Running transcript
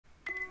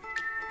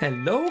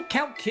Hello,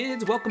 Calc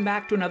kids! Welcome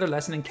back to another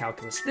lesson in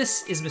calculus.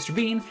 This is Mr.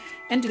 Bean,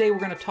 and today we're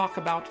going to talk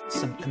about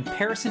some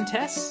comparison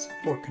tests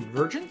for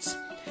convergence.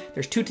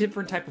 There's two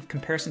different types of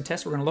comparison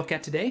tests we're going to look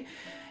at today,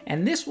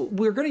 and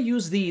we're going to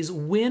use these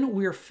when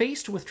we're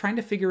faced with trying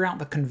to figure out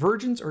the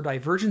convergence or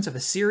divergence of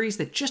a series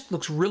that just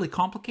looks really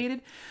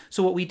complicated.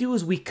 So what we do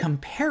is we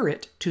compare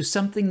it to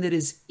something that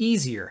is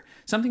easier,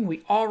 something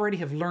we already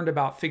have learned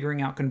about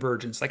figuring out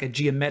convergence, like a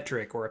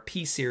geometric or a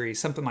p-series,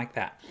 something like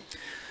that.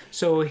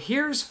 So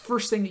here's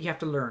first thing that you have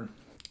to learn.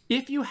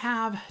 If you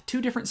have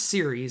two different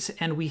series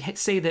and we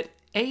say that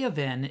a of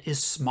n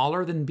is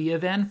smaller than b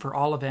of n for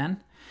all of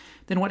n,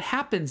 then what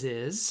happens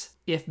is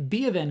if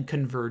b of n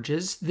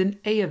converges, then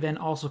a of n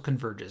also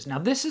converges. Now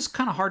this is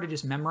kind of hard to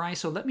just memorize,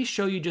 so let me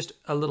show you just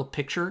a little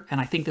picture,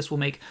 and I think this will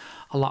make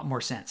a lot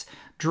more sense.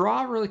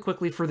 Draw really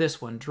quickly for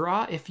this one.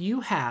 Draw if you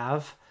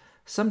have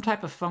some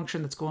type of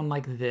function that's going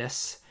like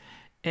this.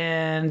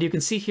 And you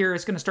can see here,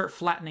 it's going to start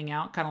flattening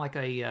out, kind of like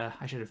a,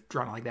 I should have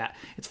drawn it like that.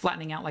 It's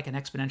flattening out like an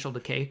exponential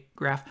decay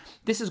graph.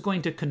 This is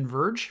going to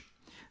converge.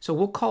 So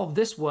we'll call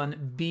this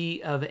one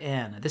b of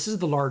n. This is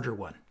the larger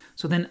one.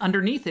 So then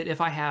underneath it, if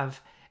I have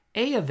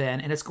a of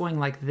n and it's going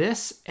like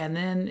this, and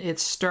then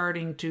it's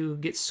starting to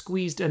get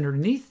squeezed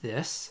underneath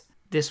this,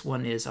 this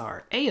one is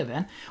our a of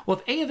n. Well,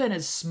 if a of n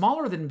is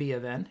smaller than b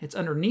of n, it's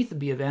underneath the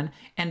b of n,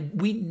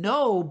 and we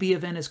know b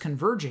of n is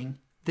converging,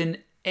 then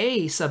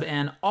a sub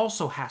n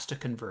also has to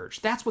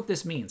converge. That's what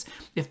this means.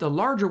 If the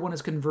larger one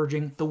is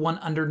converging, the one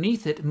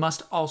underneath it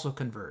must also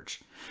converge.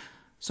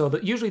 So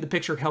usually the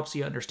picture helps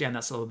you understand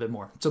this a little bit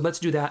more. So let's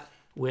do that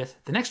with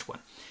the next one.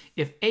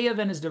 If a of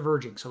n is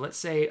diverging, so let's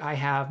say I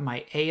have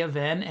my a of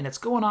n and it's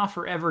going off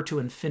forever to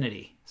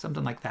infinity,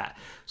 something like that.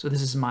 So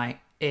this is my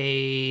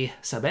a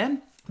sub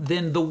n.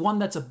 Then the one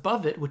that's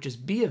above it, which is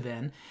b of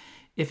n,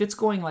 if it's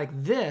going like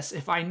this,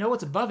 if I know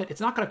it's above it,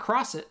 it's not going to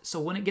cross it. So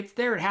when it gets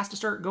there, it has to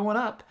start going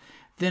up.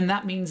 Then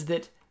that means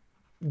that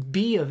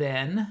b of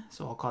n,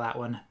 so I'll call that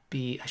one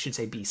b, I should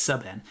say b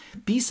sub n.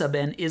 B sub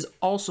n is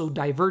also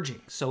diverging.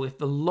 So if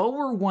the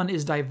lower one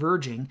is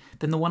diverging,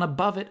 then the one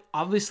above it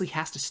obviously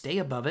has to stay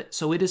above it,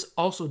 so it is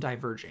also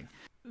diverging.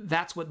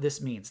 That's what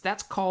this means.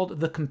 That's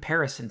called the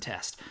comparison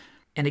test.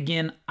 And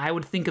again, I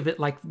would think of it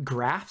like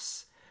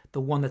graphs.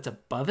 The one that's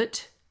above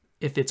it,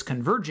 if it's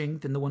converging,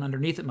 then the one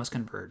underneath it must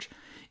converge.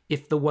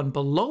 If the one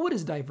below it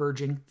is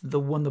diverging, the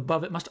one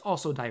above it must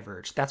also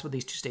diverge. That's what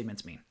these two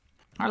statements mean.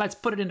 All right, let's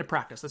put it into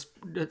practice.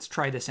 Let's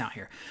try this out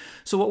here.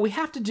 So what we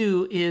have to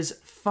do is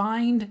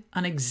find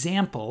an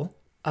example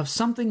of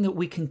something that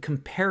we can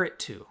compare it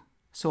to.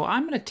 So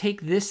I'm going to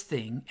take this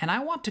thing and I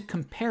want to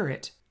compare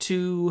it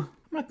to,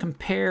 I'm going to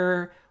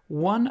compare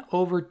 1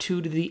 over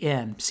 2 to the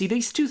n. See,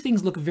 these two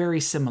things look very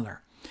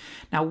similar.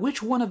 Now,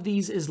 which one of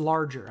these is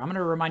larger? I'm going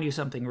to remind you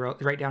something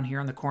right down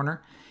here in the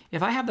corner.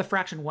 If I have the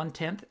fraction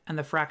 1/10 and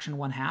the fraction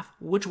 1/2,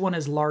 which one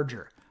is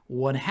larger?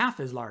 1/2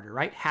 is larger,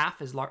 right?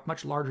 Half is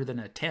much larger than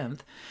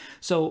 1/10.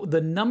 So the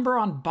number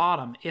on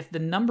bottom, if the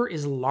number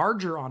is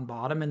larger on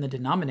bottom in the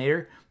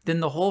denominator,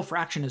 then the whole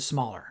fraction is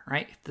smaller,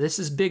 right? If this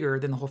is bigger,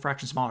 then the whole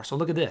fraction is smaller. So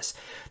look at this.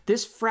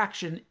 This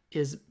fraction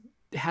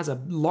has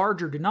a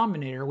larger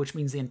denominator, which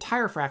means the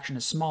entire fraction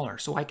is smaller.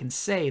 So I can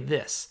say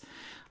this.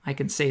 I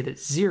can say that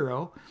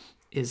 0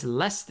 is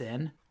less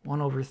than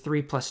 1 over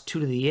 3 plus 2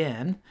 to the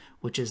n,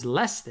 which is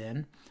less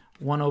than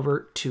 1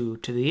 over 2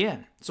 to the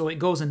n. So it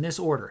goes in this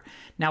order.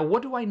 Now,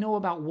 what do I know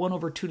about 1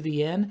 over 2 to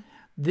the n?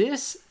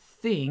 This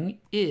thing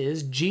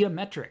is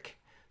geometric.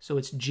 So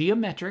it's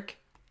geometric,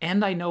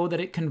 and I know that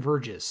it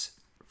converges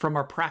from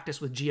our practice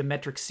with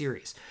geometric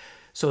series.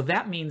 So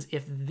that means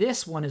if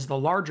this one is the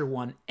larger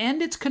one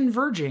and it's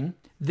converging,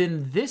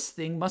 then this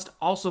thing must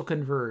also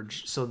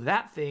converge. So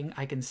that thing,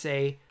 I can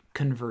say,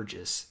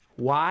 converges.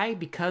 Why?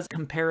 Because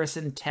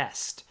comparison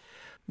test.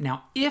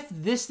 Now, if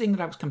this thing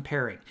that I was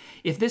comparing,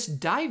 if this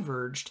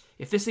diverged,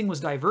 if this thing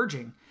was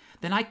diverging,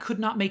 then I could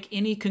not make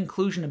any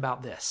conclusion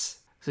about this.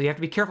 So you have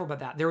to be careful about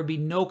that. There would be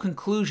no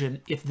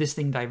conclusion if this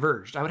thing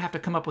diverged. I would have to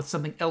come up with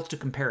something else to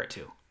compare it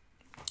to. All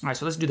right,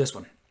 so let's do this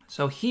one.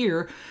 So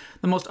here,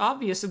 the most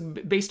obvious,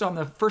 based on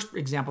the first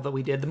example that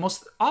we did, the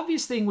most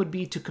obvious thing would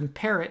be to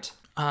compare it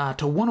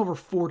to 1 over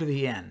 4 to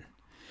the n.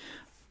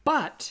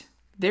 But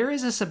there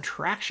is a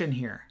subtraction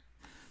here.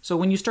 So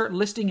when you start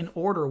listing in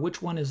order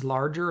which one is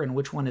larger and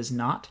which one is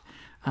not,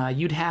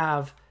 you'd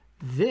have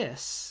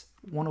this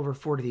 1 over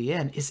 4 to the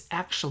n is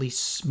actually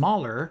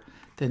smaller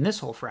than this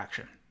whole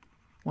fraction,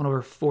 1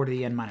 over 4 to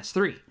the n minus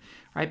 3,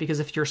 right? Because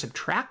if you're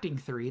subtracting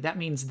 3, that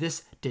means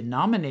this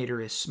denominator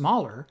is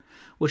smaller,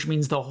 which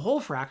means the whole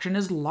fraction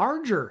is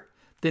larger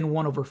than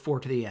 1 over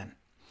 4 to the n.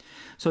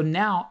 So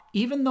now,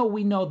 even though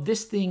we know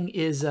this thing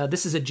is,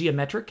 this is a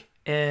geometric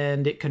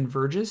and it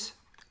converges,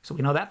 so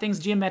we know that thing's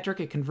geometric,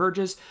 it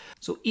converges.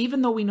 So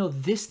even though we know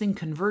this thing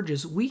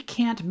converges, we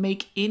can't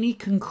make any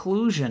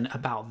conclusion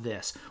about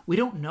this. We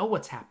don't know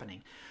what's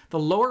happening. The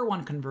lower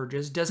one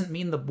converges doesn't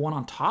mean the one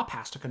on top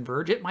has to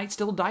converge. It might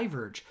still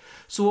diverge.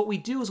 So what we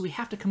do is we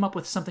have to come up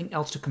with something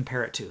else to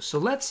compare it to. So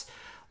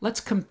let's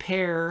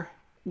compare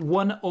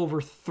 1 over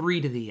 3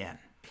 to the n.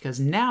 because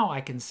now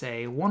I can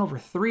say 1 over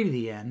 3 to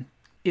the n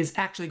is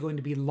actually going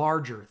to be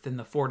larger than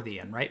the 4 to the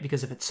n, right?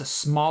 Because if it's a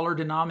smaller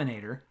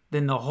denominator,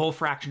 then the whole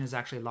fraction is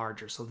actually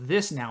larger. So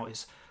this now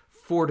is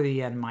 4 to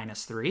the n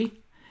minus 3,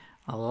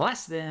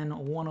 less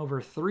than 1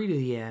 over 3 to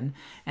the n.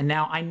 And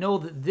now I know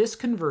that this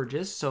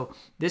converges, so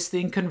this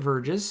thing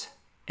converges.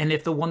 And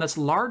if the one that's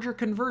larger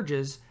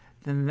converges,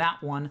 then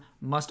that one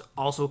must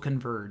also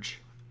converge.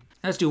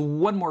 Let's do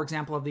one more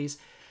example of these.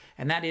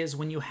 And that is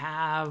when you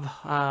have,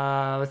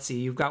 let's see,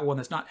 you've got one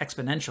that's not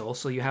exponential.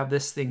 So you have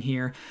this thing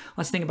here.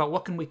 Let's think about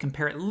what can we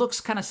compare. It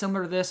looks kind of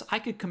similar to this. I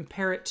could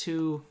compare it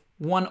to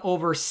 1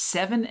 over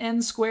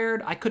 7n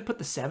squared. I could put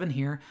the 7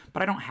 here,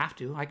 but I don't have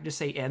to. I could just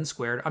say n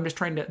squared. I'm just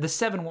trying to, the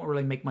 7 won't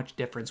really make much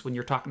difference when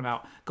you're talking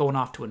about going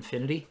off to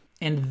infinity.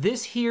 And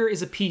this here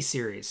is a p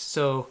series.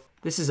 So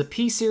this is a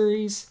p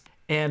series,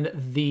 and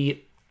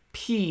the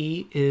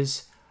p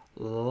is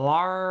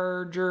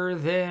larger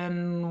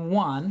than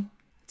 1.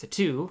 It's a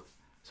 2.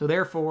 So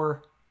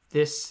therefore,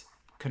 this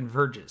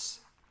converges.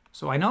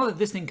 So I know that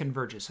this thing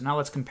converges. So now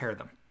let's compare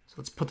them. So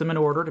let's put them in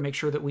order to make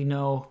sure that we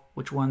know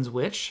which one's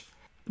which.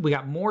 We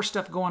got more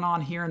stuff going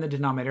on here in the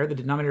denominator. The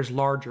denominator is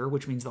larger,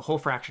 which means the whole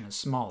fraction is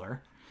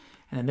smaller.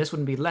 And then this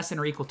would be less than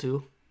or equal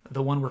to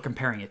the one we're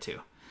comparing it to.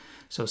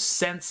 So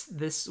since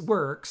this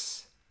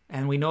works,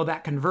 and we know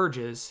that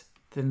converges,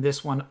 then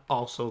this one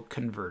also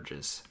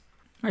converges.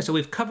 All right, so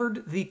we've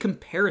covered the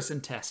comparison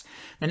test.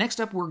 The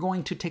next up, we're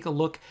going to take a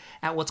look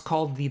at what's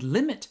called the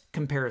limit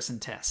comparison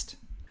test.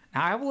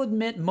 Now, I will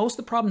admit, most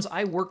of the problems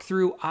I work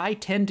through, I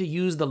tend to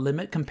use the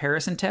limit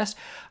comparison test.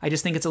 I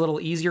just think it's a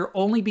little easier,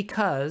 only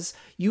because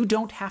you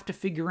don't have to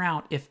figure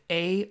out if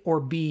A or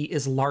B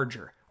is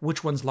larger.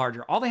 Which one's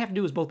larger? All they have to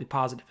do is both be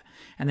positive,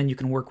 and then you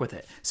can work with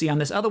it. See, on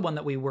this other one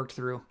that we worked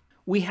through,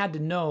 we had to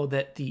know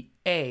that the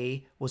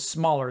A was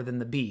smaller than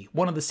the B.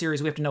 One of the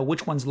series, we have to know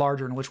which one's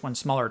larger and which one's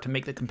smaller to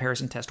make the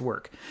comparison test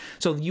work.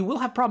 So you will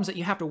have problems that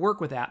you have to work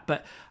with that,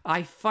 but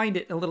I find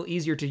it a little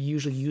easier to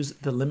usually use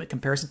the limit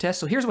comparison test.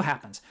 So here's what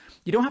happens.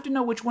 You don't have to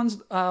know which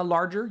one's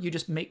larger. You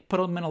just put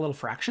them in a little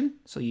fraction.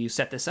 So you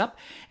set this up,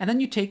 and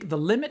then you take the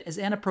limit as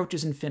n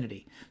approaches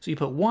infinity. So you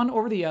put one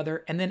over the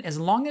other, and then as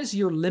long as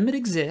your limit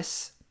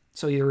exists,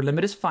 so your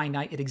limit is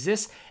finite, it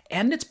exists,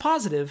 and it's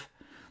positive,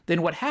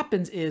 then what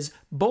happens is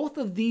both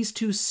of these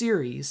two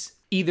series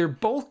either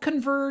both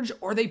converge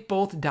or they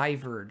both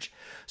diverge.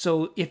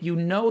 So if you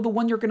know the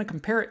one you're going to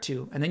compare it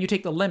to, and then you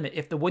take the limit,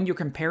 if the one you're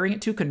comparing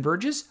it to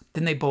converges,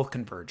 then they both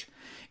converge.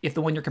 If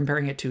the one you're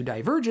comparing it to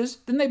diverges,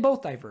 then they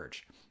both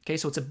diverge. Okay,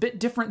 so it's a bit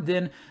different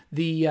than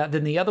the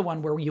other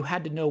one where you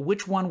had to know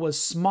which one was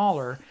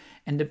smaller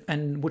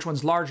and which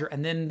one's larger,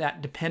 and then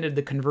that depended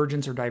the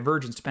convergence or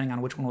divergence depending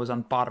on which one was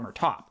on bottom or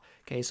top.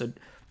 Okay, so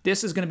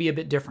this is going to be a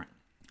bit different.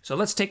 So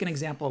let's take an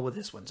example with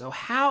this one. So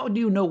how do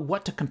you know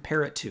what to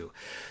compare it to?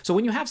 So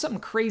when you have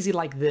something crazy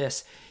like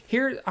this,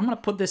 here, I'm going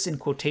to put this in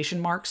quotation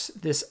marks,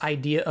 this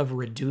idea of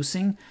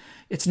reducing.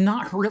 It's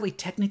not really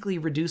technically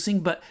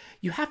reducing, but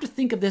you have to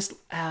think of this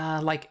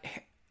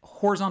like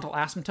horizontal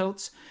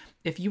asymptotes.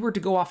 If you were to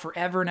go off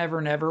forever and ever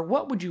and ever,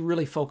 what would you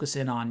really focus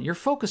in on? You're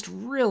focused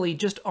really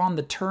just on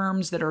the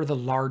terms that are the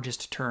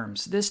largest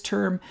terms, this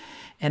term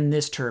and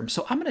this term.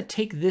 So I'm going to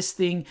take this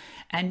thing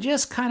and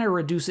just kind of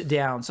reduce it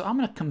down. So I'm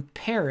going to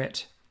compare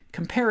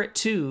it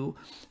to,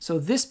 so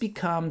this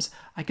becomes,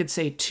 I could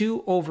say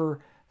 2 over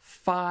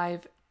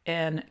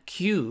 5n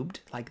cubed,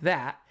 like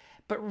that.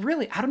 But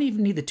really, I don't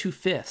even need the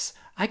 2/5.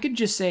 I could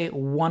just say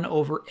 1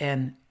 over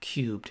n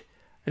cubed.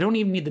 I don't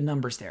even need the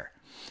numbers there.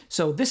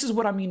 So this is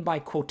what I mean by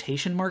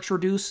quotation marks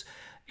reduce,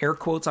 air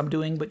quotes I'm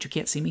doing, but you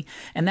can't see me.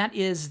 And that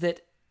is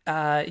that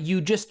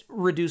you just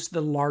reduce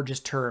the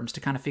largest terms to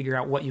kind of figure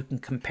out what you can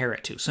compare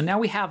it to. So now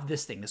we have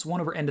this thing, this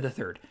 1 over n to the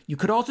third. You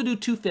could also do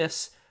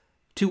 2/5,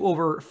 2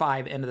 over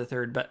 5 n to the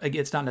third, but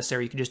again, it's not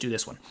necessary. You can just do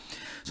this one.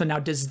 So now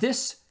does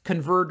this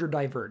converge or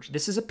diverge?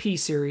 This is a p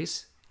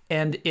series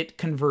and it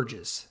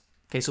converges.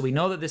 Okay, so we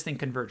know that this thing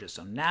converges.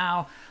 So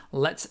now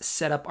let's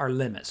set up our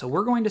limit. So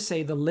we're going to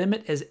say the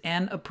limit as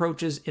n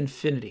approaches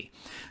infinity.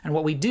 And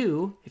what we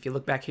do, if you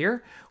look back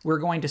here, we're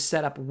going to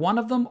set up one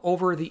of them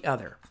over the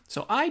other.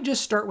 So I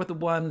just start with the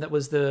one that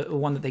was the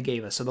one that they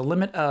gave us. So the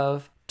limit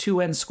of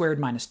 2n squared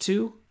minus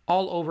 2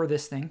 all over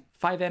this thing,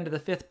 5n to the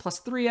 5th plus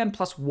 3n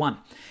plus 1.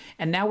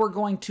 And now we're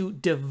going to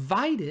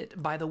divide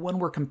it by the one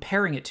we're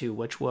comparing it to,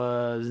 which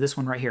was this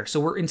one right here. So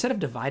we're, instead of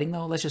dividing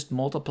though, let's just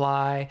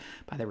multiply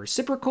by the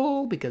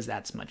reciprocal, because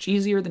that's much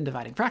easier than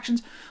dividing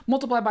fractions.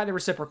 Multiply by the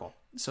reciprocal.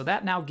 So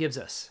that now gives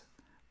us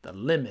the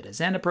limit as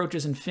n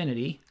approaches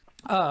infinity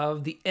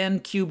of the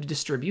n cubed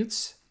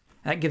distributes.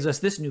 That gives us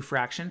this new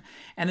fraction.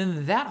 And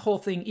then that whole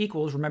thing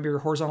equals, remember your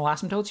horizontal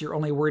asymptotes, you're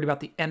only worried about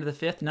the n to the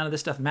 5th. None of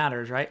this stuff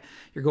matters, right?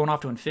 You're going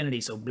off to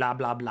infinity, so blah,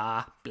 blah,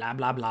 blah, blah,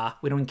 blah, blah.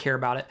 We don't even care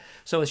about it.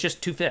 So it's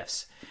just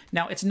 2/5.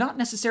 Now, it's not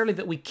necessarily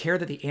that we care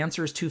that the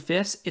answer is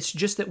 2/5. It's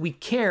just that we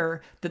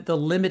care that the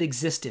limit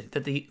existed,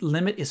 that the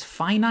limit is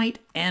finite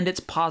and it's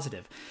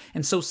positive.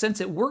 And so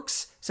since it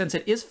works, since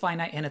it is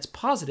finite and it's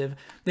positive,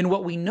 then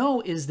what we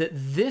know is that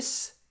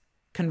this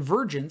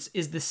convergence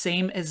is the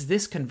same as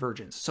this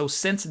convergence. So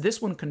since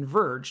this one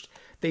converged,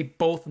 they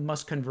both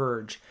must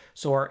converge.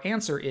 So our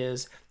answer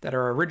is that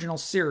our original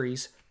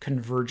series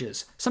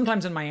converges.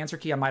 Sometimes in my answer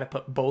key, I might have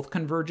put both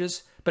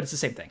converges, but it's the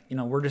same thing. You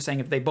know, we're just saying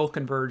if they both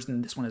converge,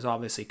 then this one is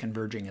obviously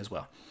converging as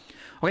well.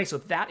 Okay, so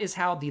that is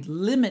how the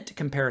limit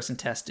comparison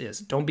test is.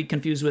 Don't be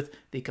confused with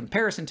the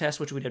comparison test,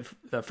 which we did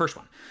the first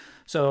one.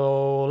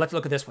 So let's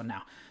look at this one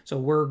now. So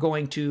we're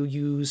going to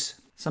use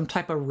some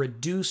type of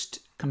reduced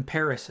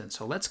comparison.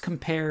 So let's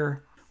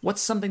compare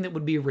what's something that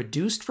would be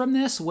reduced from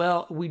this.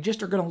 Well, we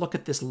just are going to look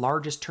at this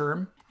largest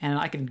term, and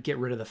I can get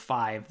rid of the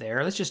 5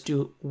 there. Let's just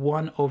do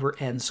 1 over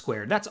n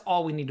squared. That's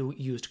all we need to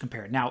use to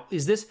compare. Now,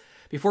 is this,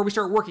 before we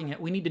start working it,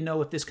 we need to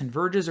know if this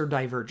converges or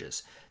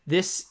diverges.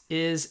 This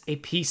is a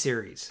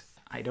p-series.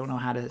 I don't know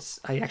how to,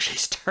 I actually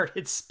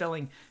started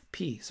spelling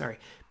p, sorry.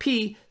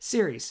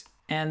 P-series.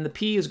 And the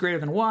p is greater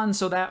than 1,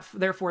 so that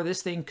therefore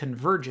this thing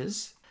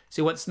converges.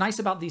 See, what's nice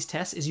about these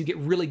tests is you get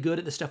really good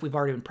at the stuff we've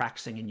already been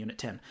practicing in Unit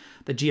 10.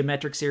 The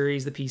geometric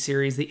series, the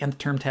p-series, the nth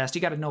term test.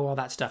 You got to know all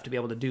that stuff to be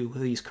able to do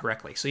these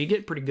correctly. So you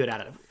get pretty good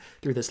at it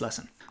through this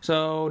lesson.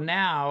 So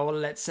now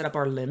let's set up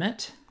our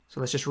limit. So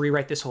let's just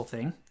rewrite this whole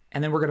thing.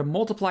 And then we're going to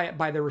multiply it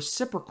by the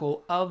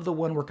reciprocal of the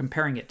one we're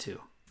comparing it to.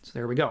 So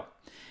there we go.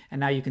 And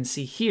now you can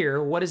see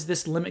here, what is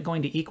this limit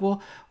going to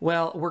equal?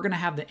 Well, we're going to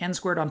have the n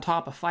squared on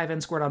top, a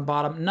 5n squared on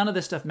bottom. None of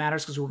this stuff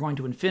matters because we're going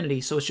to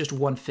infinity, so it's just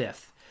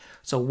 1/5.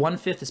 So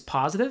 1/5 is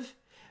positive.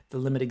 The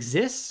limit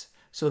exists.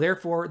 So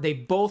therefore, they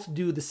both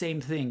do the same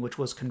thing, which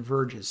was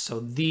converges. So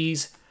the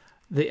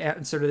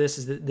answer to this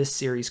is that this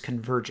series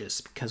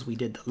converges because we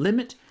did the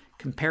limit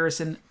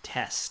comparison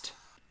test.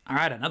 All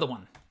right, another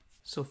one.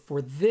 So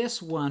for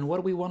this one, what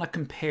do we want to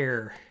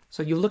compare?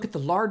 So you look at the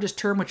largest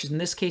term, which in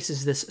this case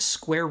is this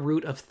square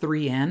root of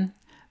 3n.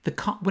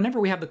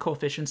 Whenever we have the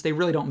coefficients, they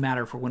really don't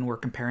matter for when we're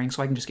comparing,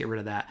 so I can just get rid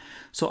of that.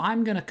 So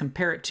I'm going to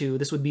compare it to,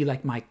 this would be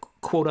like my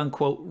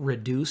quote-unquote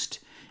reduced,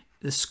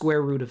 the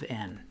square root of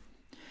n.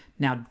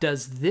 Now,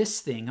 does this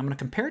thing, I'm going to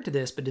compare it to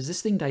this, but does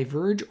this thing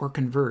diverge or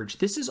converge?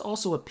 This is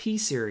also a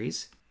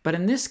p-series, but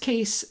in this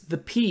case, the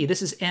p,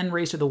 this is n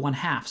raised to the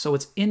 1/2, so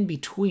it's in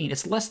between,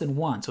 it's less than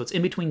 1, so it's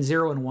in between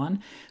 0 and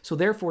 1, so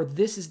therefore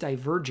this is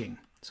diverging.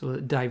 So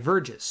it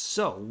diverges.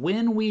 So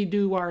when we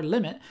do our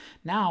limit,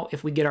 now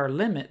if we get our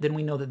limit, then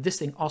we know that this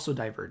thing also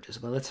diverges.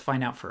 But let's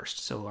find out first.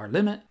 So our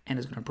limit, n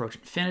is going to approach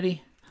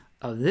infinity,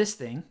 of this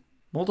thing,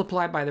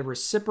 multiplied by the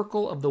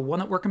reciprocal of the one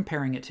that we're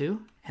comparing it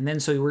to. And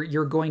then so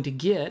you're going to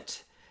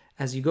get,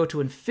 as you go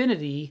to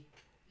infinity,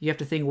 you have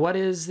to think, what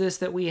is this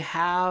that we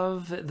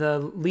have? The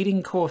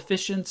leading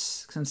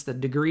coefficients, since the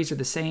degrees are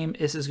the same,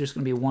 this is just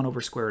going to be 1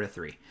 over square root of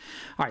 3.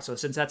 All right, so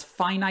since that's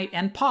finite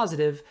and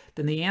positive,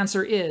 then the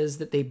answer is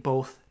that they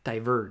both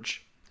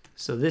diverge.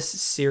 So this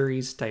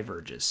series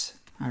diverges.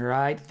 All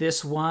right,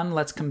 this one,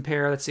 let's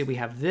compare. Let's see, we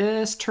have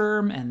this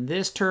term and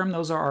this term.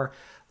 Those are our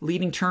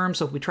leading terms.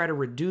 So if we try to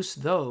reduce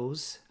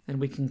those, then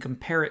we can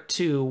compare it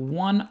to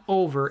 1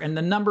 over, and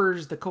the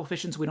numbers, the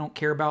coefficients, we don't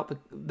care about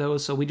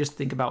those, so we just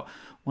think about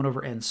 1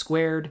 over n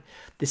squared.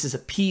 This is a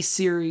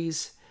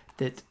p-series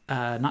that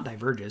not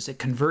diverges, it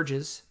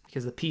converges,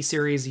 because the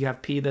p-series, you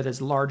have p that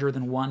is larger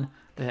than 1,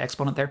 the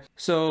exponent there.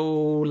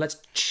 So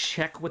let's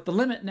check with the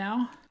limit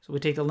now. So we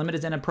take the limit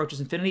as n approaches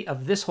infinity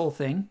of this whole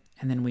thing,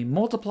 and then we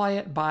multiply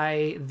it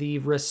by the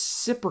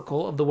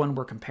reciprocal of the one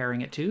we're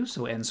comparing it to,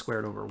 so n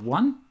squared over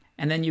 1.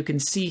 And then you can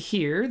see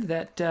here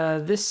that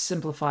this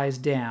simplifies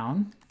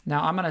down.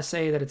 Now I'm going to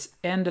say that it's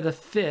n to the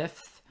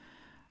 5th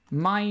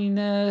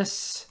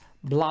minus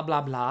blah,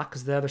 blah, blah,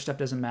 because the other stuff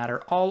doesn't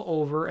matter, all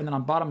over. And then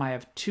on bottom I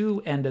have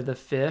 2n to the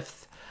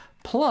 5th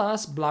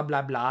plus blah,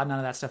 blah, blah. None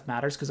of that stuff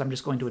matters because I'm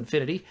just going to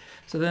infinity.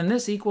 So then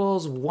this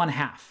equals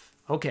 1/2.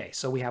 Okay,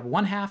 so we have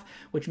 1/2,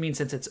 which means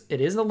since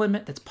it is the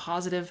limit that's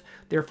positive,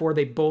 therefore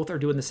they both are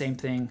doing the same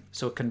thing,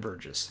 so it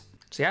converges.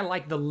 See, I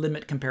like the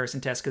limit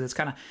comparison test because it's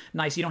kind of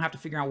nice. You don't have to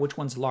figure out which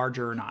one's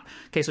larger or not.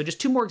 Okay, so just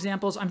 2 more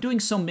examples. I'm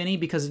doing so many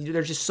because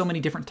there's just so many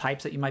different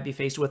types that you might be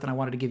faced with, and I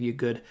wanted to give you a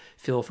good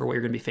feel for what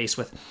you're going to be faced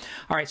with.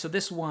 All right, so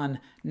this one,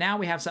 now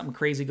we have something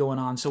crazy going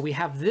on. So we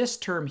have this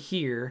term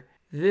here.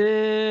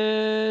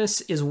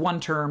 This is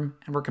one term,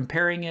 and we're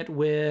comparing it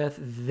with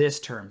this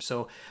term.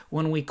 So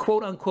when we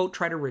quote-unquote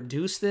try to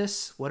reduce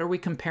this, what are we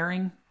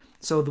comparing?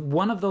 So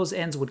one of those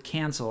n's would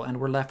cancel, and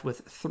we're left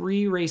with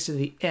 3 raised to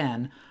the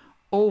n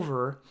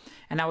over,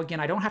 and now again,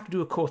 I don't have to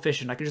do a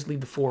coefficient. I can just leave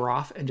the 4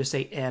 off and just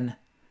say n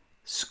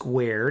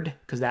squared,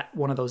 because that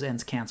one of those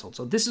n's canceled.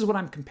 So this is what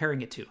I'm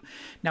comparing it to.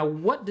 Now,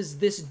 what does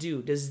this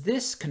do? Does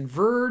this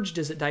converge?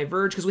 Does it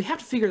diverge? Because we have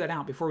to figure that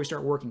out before we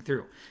start working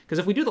through. Because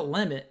if we do the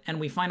limit and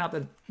we find out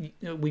that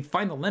we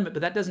find the limit,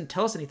 but that doesn't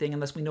tell us anything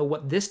unless we know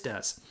what this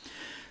does.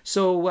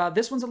 So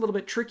this one's a little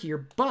bit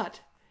trickier, but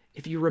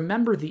if you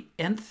remember the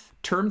nth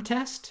term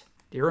test,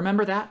 do you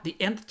remember that? The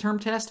nth term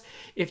test?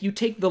 If you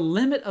take the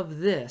limit of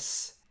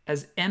this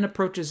as n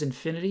approaches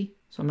infinity,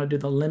 so I'm going to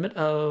do the limit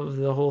of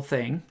the whole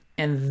thing,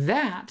 and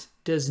that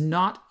does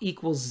not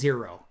equal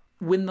 0.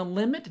 When the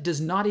limit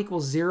does not equal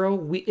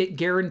 0, it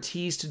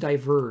guarantees to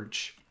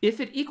diverge. If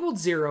it equaled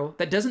 0,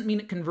 that doesn't mean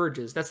it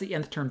converges. That's the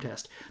nth term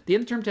test. The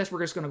nth term test, we're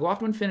just going to go off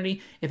to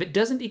infinity. If it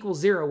doesn't equal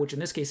 0, which in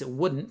this case it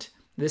wouldn't,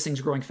 this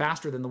thing's growing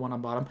faster than the one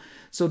on bottom,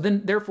 so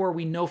then therefore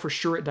we know for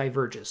sure it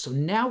diverges. So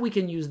now we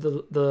can use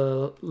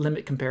the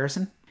limit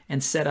comparison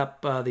and set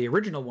up the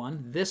original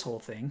one, this whole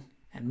thing,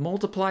 and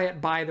multiply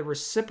it by the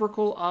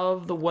reciprocal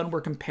of the one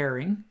we're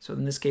comparing. So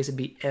in this case it'd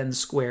be n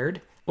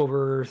squared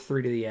over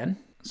 3 to the n.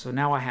 So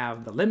now I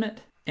have the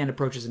limit, n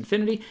approaches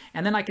infinity,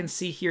 and then I can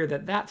see here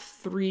that that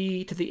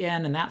 3 to the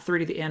n and that 3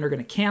 to the n are going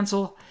to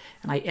cancel,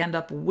 and I end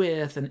up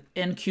with an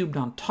n cubed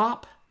on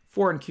top,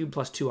 4n cubed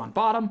plus 2 on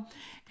bottom,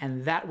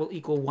 and that will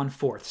equal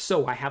 1/4.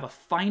 So I have a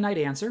finite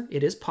answer.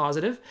 It is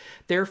positive.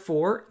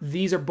 Therefore,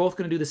 these are both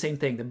going to do the same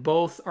thing. They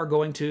both are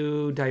going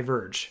to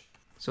diverge.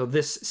 So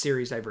this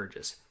series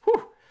diverges.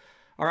 Whew.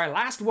 All right,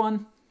 last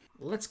one.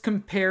 Let's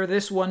compare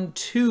this one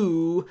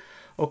to,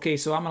 okay,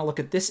 so I'm going to look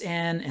at this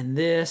n and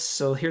this.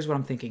 So here's what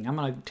I'm thinking. I'm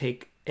going to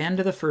take n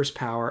to the first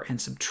power and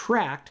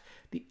subtract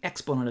the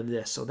exponent of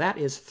this. So that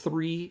is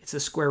 3, it's the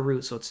square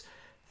root, so it's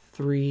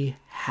 3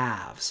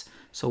 halves.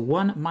 So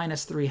 1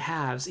 minus 3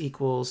 halves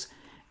equals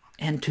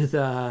n to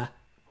the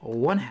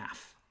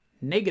 1/2,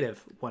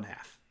 negative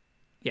 1/2.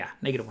 Yeah,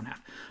 negative 1/2.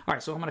 All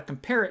right, so I'm going to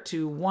compare it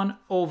to 1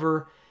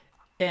 over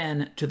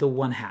n to the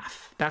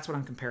 1/2. That's what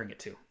I'm comparing it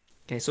to.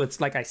 Okay, so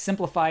it's like I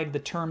simplified the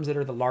terms that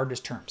are the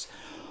largest terms.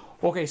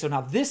 Okay, so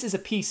now this is a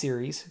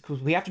p-series, because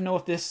we have to know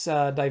if this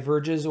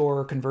diverges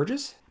or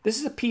converges. This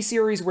is a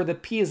p-series where the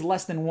p is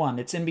less than 1.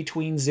 It's in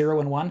between 0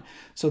 and 1.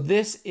 So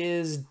this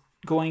is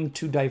going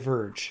to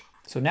diverge.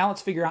 So now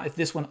let's figure out if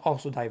this one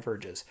also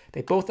diverges.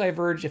 They both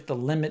diverge if the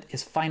limit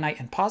is finite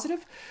and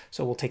positive.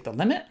 So we'll take the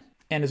limit,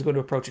 n is going to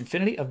approach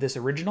infinity of this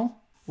original.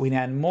 We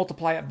then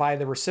multiply it by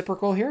the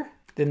reciprocal here.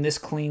 Then this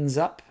cleans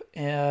up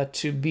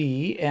to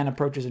be n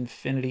approaches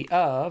infinity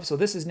of, so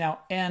this is now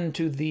n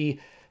to the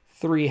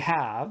 3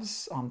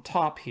 halves on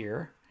top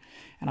here.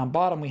 And on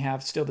bottom we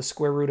have still the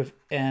square root of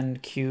n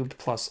cubed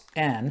plus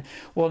n.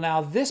 Well,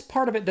 now this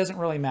part of it doesn't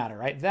really matter,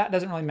 right? That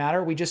doesn't really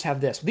matter. We just have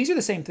this. These are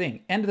the same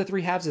thing. N to the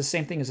 3 halves is the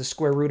same thing as the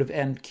square root of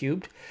n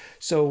cubed.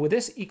 So with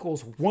this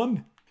equals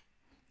 1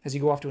 as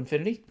you go off to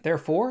infinity.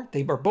 Therefore,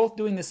 they are both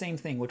doing the same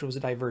thing, which was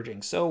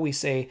diverging. So we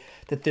say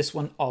that this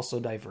one also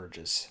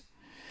diverges.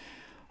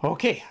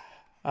 Okay,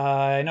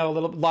 I know a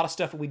lot of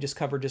stuff that we just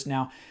covered just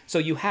now. So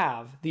you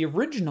have the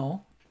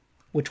original,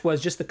 which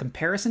was just the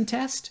comparison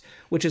test,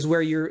 which is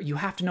where you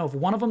have to know if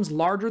one of them's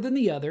larger than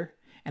the other,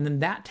 and then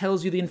that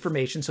tells you the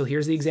information. So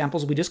here's the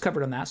examples we just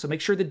covered on that. So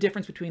make sure the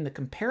difference between the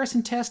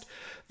comparison test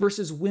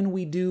versus when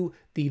we do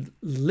the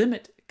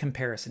limit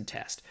comparison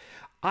test.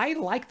 I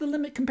like the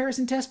limit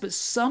comparison test, but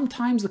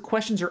sometimes the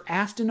questions are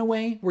asked in a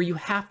way where you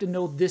have to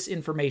know this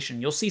information.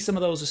 You'll see some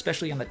of those,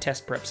 especially on the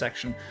test prep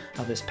section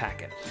of this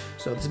packet.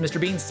 So this is Mr.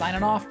 Bean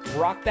signing off.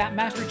 Rock that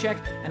mastery check,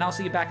 and I'll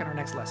see you back in our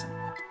next lesson.